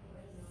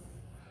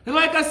 And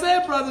like I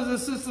said, brothers and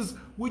sisters,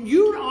 when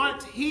you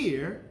aren't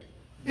here,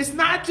 it's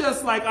not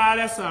just like,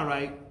 that's all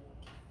right.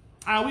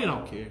 We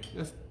don't care.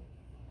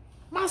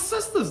 My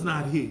sister's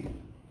not here.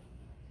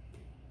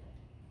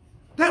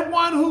 That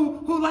one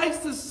who likes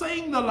to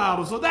sing the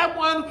loudest, or that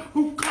one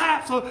who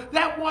claps, or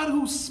that one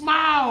who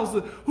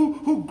smiles,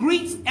 who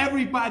greets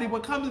everybody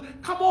when comes.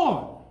 Come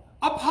on.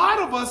 A part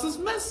of us is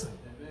missing.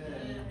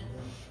 Amen.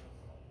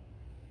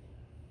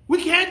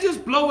 We can't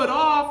just blow it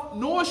off,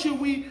 nor should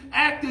we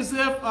act as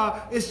if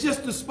it's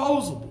just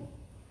disposable.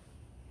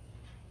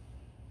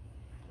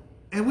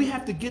 And we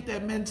have to get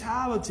that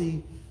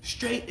mentality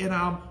straight in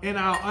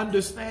our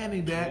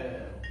understanding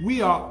that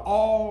we are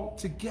all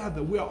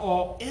together. We are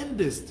all in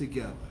this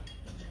together.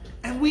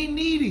 And we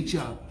need each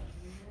other.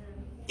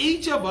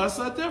 Each of us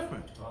are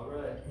different. All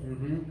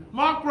right.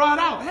 Mark brought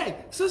out, hey,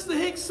 Sister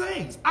Hicks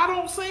sings. I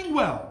don't sing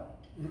well.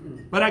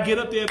 But I get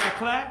up there and I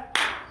clap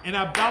and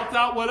I bounce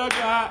out what I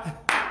got.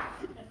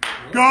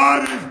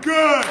 God is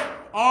good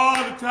all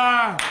the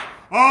time.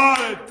 All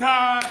the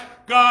time.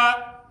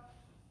 God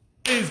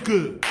is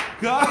good.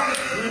 God.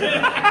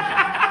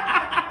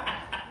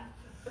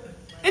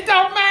 It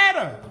don't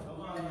matter.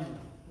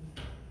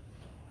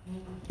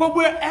 But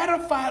we're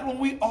edified when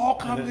we all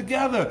come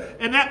together.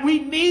 And that we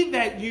need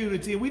that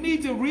unity. We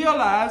need to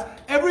realize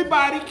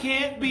everybody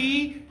can't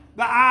be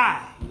the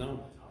eye.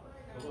 No.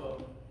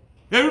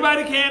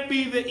 Everybody can't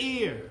be the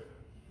ear.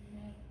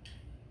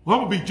 Well,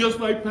 I'm going to be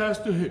just like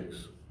Pastor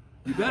Hicks.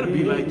 You better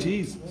be like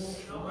Jesus.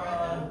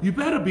 You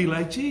better be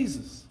like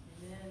Jesus.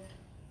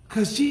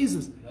 Because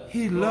Jesus,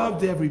 he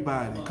loved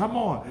everybody. Come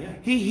on.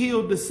 He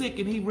healed the sick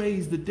and he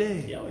raised the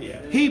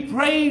dead. He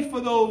prayed for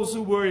those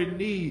who were in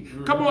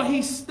need. Come on,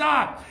 he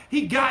stopped.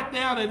 He got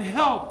down and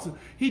helped.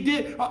 He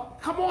did.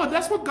 Come on,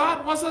 that's what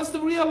God wants us to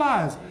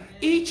realize.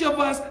 Each of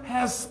us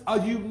has a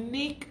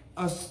unique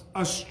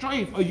a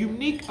strength, a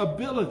unique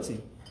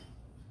ability.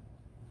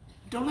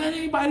 Don't let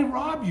anybody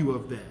rob you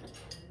of that.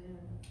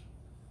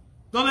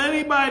 Don't let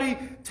anybody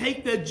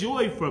take that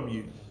joy from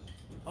you.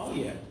 Oh,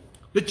 yeah.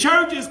 The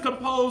church is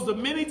composed of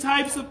many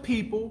types of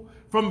people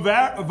from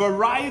a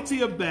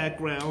variety of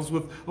backgrounds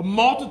with a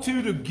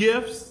multitude of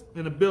gifts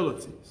and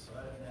abilities.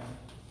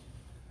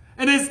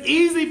 And it's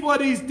easy for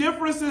these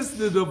differences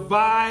to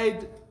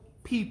divide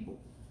people,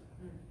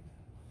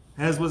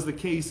 as was the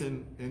case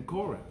in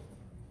Corinth.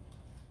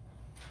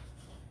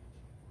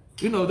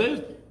 You know,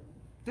 they're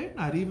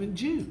not even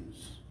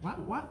Jews. Why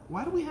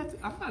do we have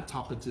to? I'm not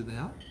talking to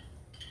them.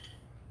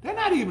 They're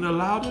not even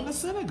allowed in the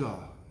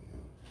synagogue.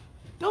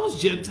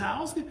 Those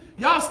Gentiles,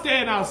 y'all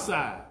stand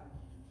outside.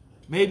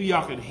 Maybe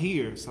y'all can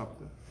hear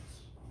something.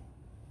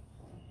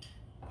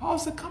 Paul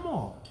said, come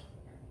on.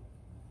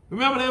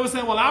 Remember they were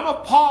saying, well, I'm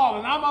of Paul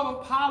and I'm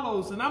of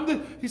Apollos and I'm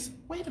the... He said,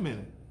 wait a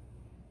minute.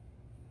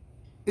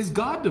 Is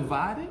God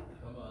divided?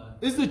 Come on.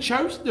 Is the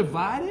church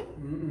divided?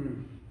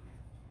 Mm-mm.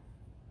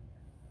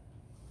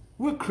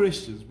 We're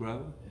Christians,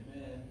 brother.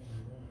 Amen.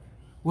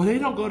 Well, they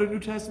don't go to New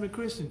Testament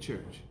Christian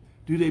church.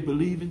 Do they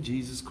believe in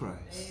Jesus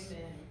Christ?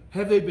 Amen.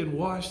 Have they been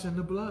washed in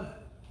the blood?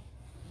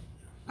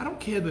 I don't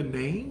care the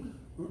name.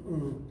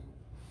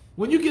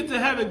 When you get to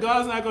heaven,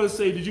 God's not going to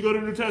say, did you go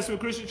to New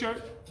Testament Christian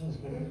church?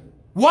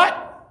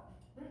 What?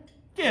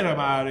 Get him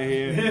out of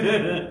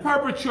here.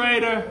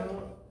 Perpetrator.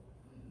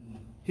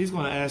 He's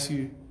going to ask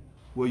you,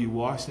 were you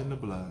washed in the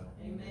blood?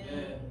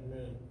 Amen.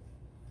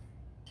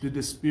 Did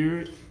the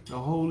Spirit, the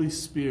Holy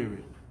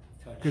Spirit,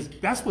 because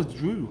that's what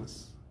drew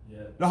us.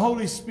 Yeah. The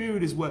Holy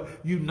Spirit is what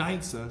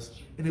unites us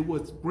and it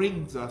what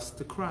brings us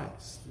to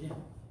Christ. Yeah.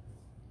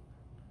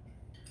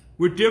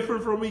 We're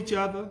different from each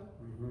other,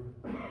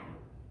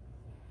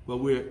 but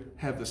we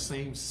have the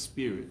same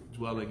Spirit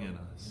dwelling in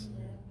us.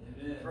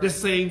 Amen. The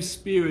same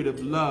spirit of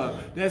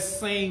love, that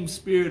same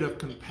spirit of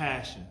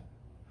compassion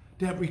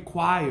that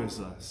requires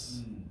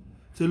us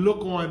to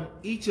look on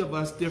each of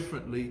us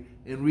differently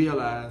and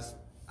realize,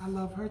 I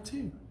love her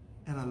too,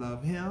 and I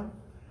love him.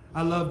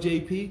 I love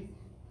JP.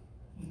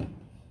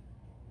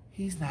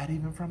 He's not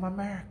even from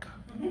America.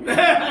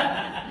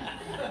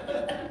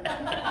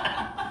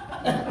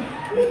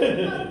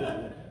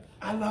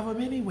 I love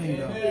him anyway,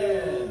 though.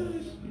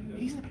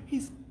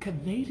 He's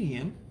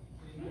Canadian.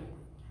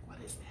 What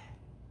is that?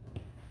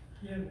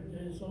 Yeah, but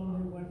there's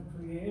only one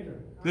creator.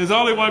 There's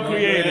only one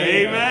creator,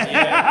 amen?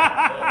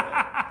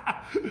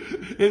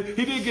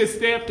 He didn't get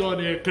stamped on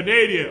there,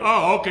 Canadian.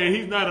 Oh, okay,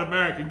 he's not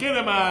American. Get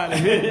him out of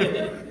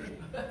here.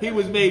 He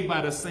was made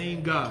by the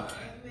same God.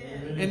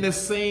 And the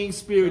same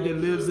spirit that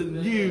lives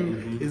in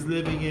you is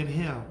living in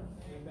him.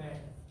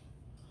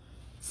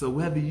 So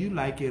whether you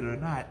like it or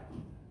not,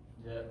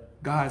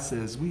 God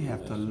says we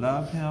have to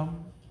love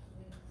him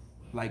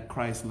like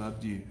Christ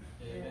loved you.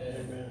 Amen.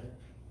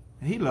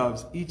 And he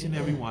loves each and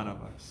every one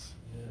of us.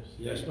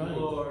 Yes, right.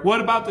 What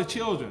about the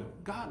children?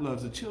 God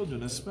loves the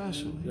children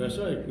especially. That's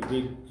right.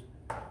 The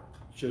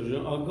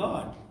children of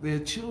God. They're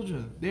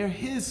children. They're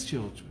his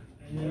children.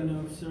 And you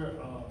know, sir,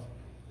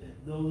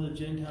 though the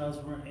Gentiles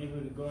weren't able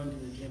to go into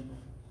the temple,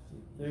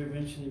 they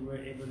eventually were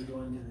able to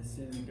go into the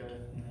synagogue,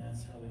 and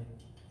that's how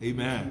they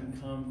Amen.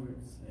 became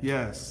converts.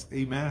 Yes.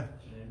 Amen.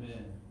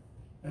 Amen.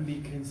 And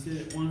be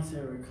considered, once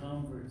they were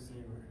converts,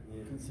 they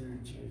were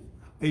considered Jews.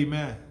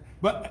 Amen.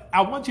 But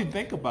I want you to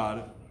think about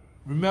it.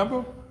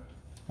 Remember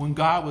when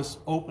God was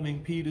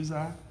opening Peter's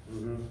eye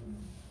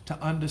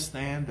to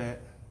understand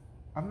that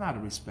I'm not a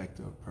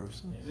respecter of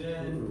persons.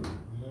 Amen.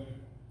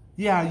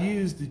 Yeah, I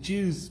used the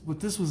Jews, but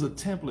this was a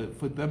template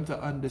for them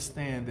to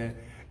understand that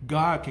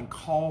God can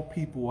call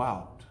people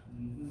out.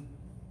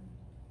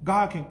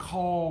 God can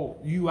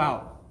call you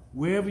out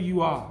wherever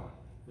you are.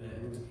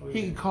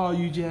 He can call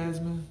you,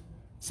 Jasmine.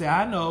 Say,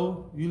 I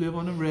know you live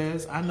on the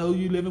res. I know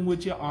you living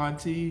with your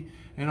auntie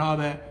and all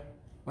that.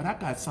 But I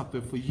got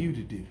something for you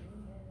to do.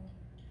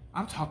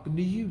 I'm talking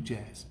to you,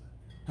 Jasmine.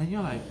 And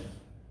you're like,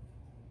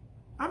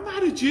 I'm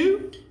not a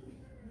Jew.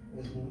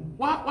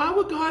 Why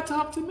would God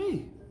talk to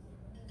me?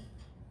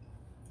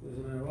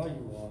 Doesn't matter why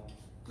you are.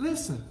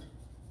 Listen,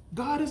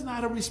 God is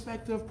not a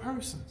respecter of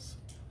persons.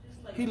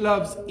 Just like He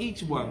loves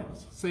each one.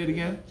 Say it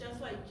again.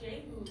 Just like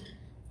Jehu.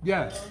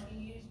 Yes.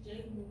 He used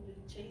Jehu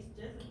to chase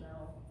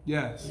Jezebel.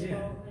 Yes. You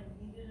know,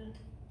 and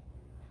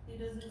he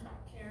doesn't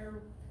care.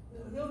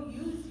 He'll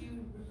use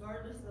you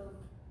regardless of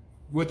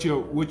What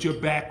your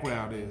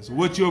background is,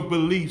 what your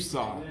beliefs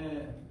are.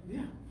 Amen.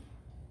 Yeah.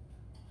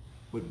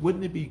 But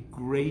wouldn't it be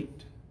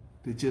great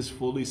to just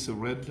fully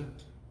surrender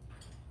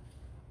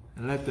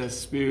and let that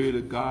Spirit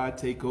of God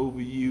take over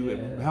you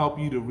and help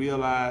you to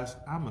realize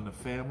I'm in the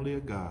family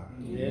of God.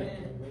 Yeah.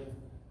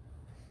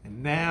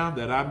 And now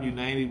that I'm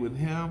united with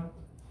Him,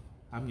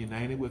 I'm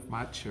united with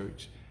my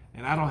church.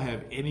 And I don't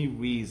have any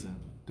reason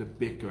to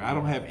bicker. I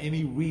don't have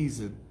any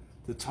reason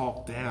to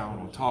talk down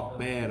or talk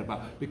bad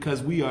about,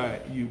 because we are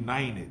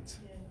united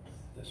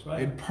That's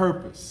right. in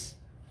purpose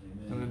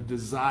and a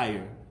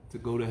desire to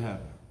go to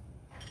heaven.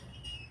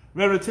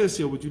 Reverend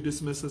Tissio, would you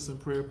dismiss us in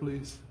prayer,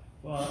 please?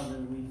 Father,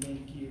 we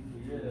thank you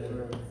for your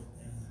word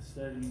and the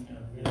studying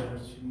of your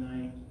word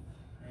tonight.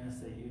 I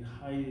ask that you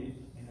hide it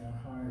in our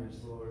hearts,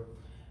 Lord.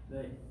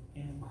 That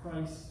in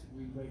Christ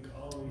we break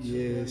all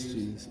Yes, barriers.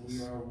 Jesus.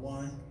 We are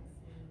one.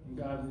 And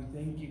God, we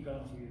thank you,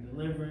 God, for your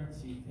deliverance.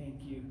 We thank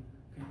you.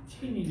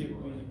 Continue to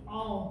bring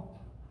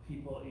all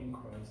people in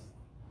Christ.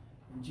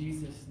 In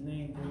Jesus'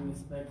 name, bring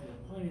us back to the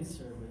appointed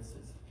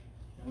services.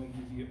 And we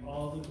give you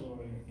all the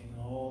glory and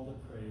all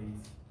the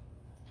praise.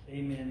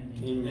 Amen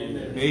and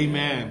amen.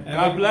 Amen.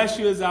 God bless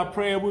you as our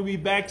prayer. We'll be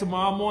back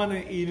tomorrow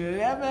morning at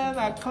 11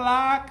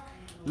 o'clock.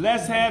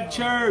 Let's have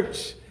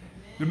church.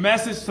 The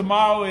message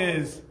tomorrow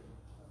is,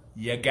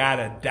 you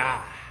gotta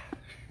die.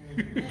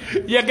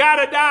 You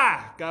gotta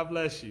die. God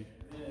bless you.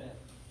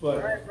 All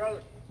right,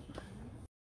 brother.